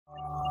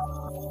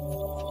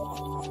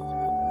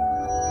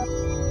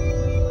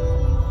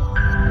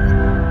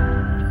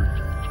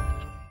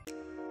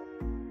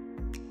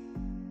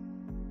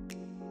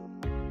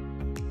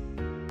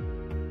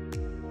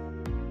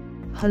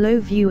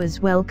Hello viewers,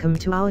 welcome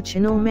to our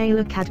channel Mail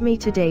Academy.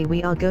 Today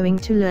we are going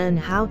to learn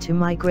how to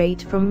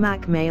migrate from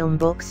Mac Mail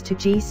MBOX to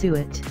G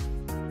Suite.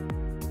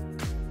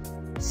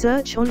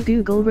 Search on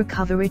Google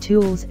Recovery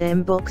Tools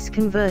MBOX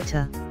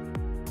Converter.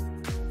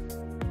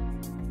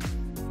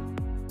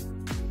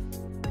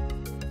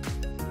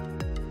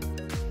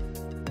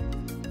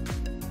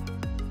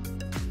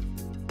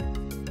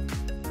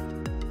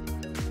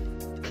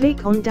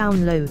 Click on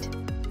Download.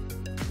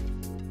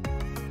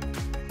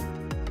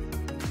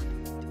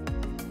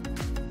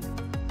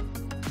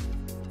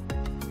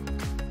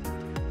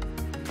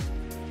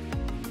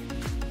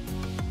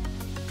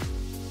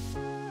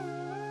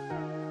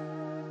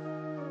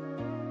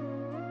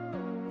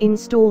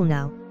 Install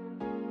now.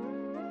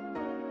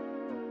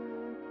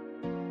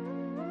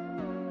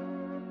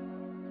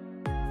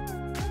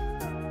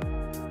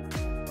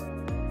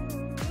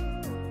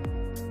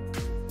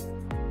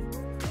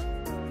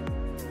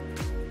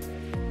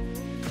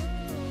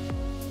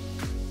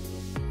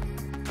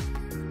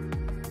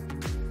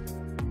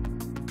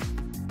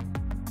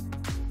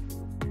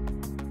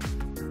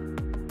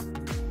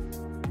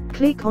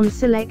 Click on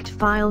Select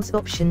Files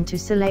option to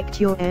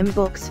select your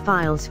MBOX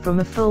files from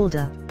a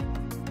folder.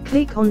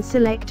 Click on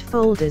Select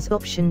Folders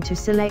option to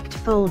select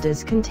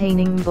folders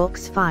containing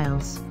MBOX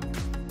files.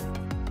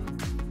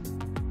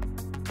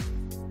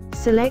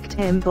 Select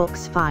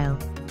MBOX file.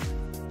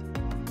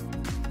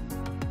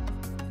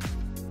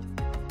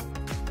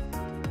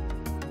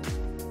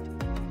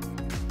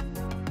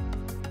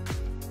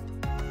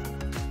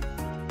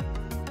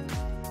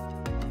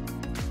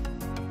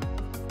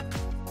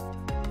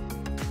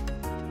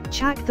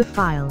 Check the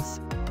files.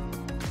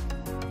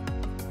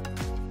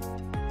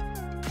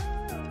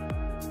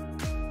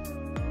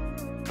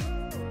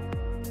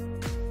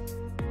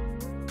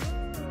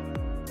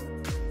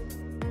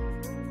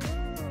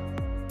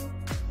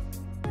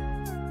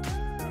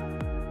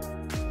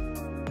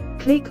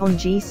 Click on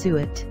G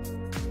Suite.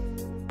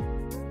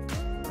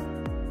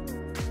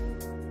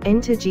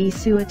 Enter G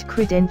Suite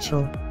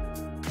credential.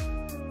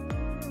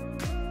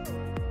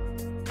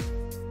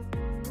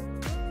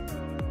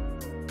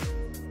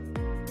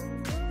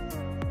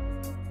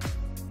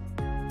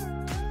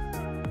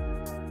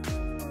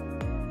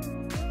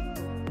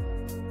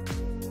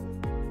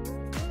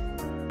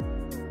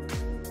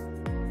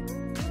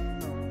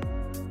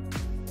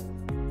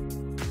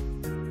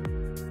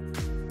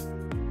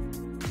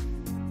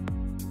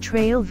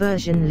 Trail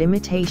version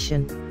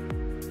limitation.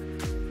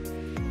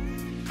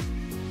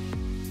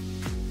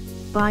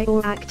 Buy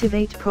or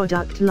activate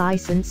product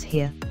license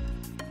here.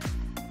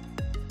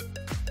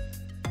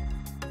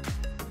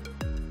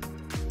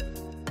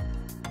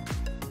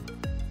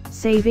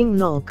 Saving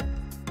log.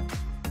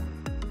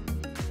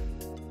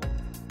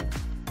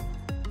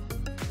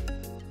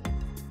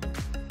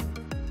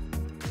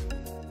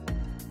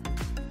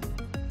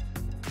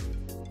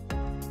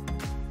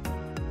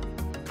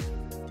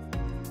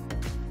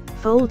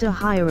 Folder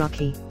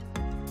hierarchy.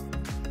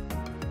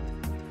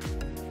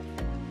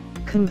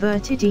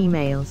 Converted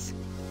emails.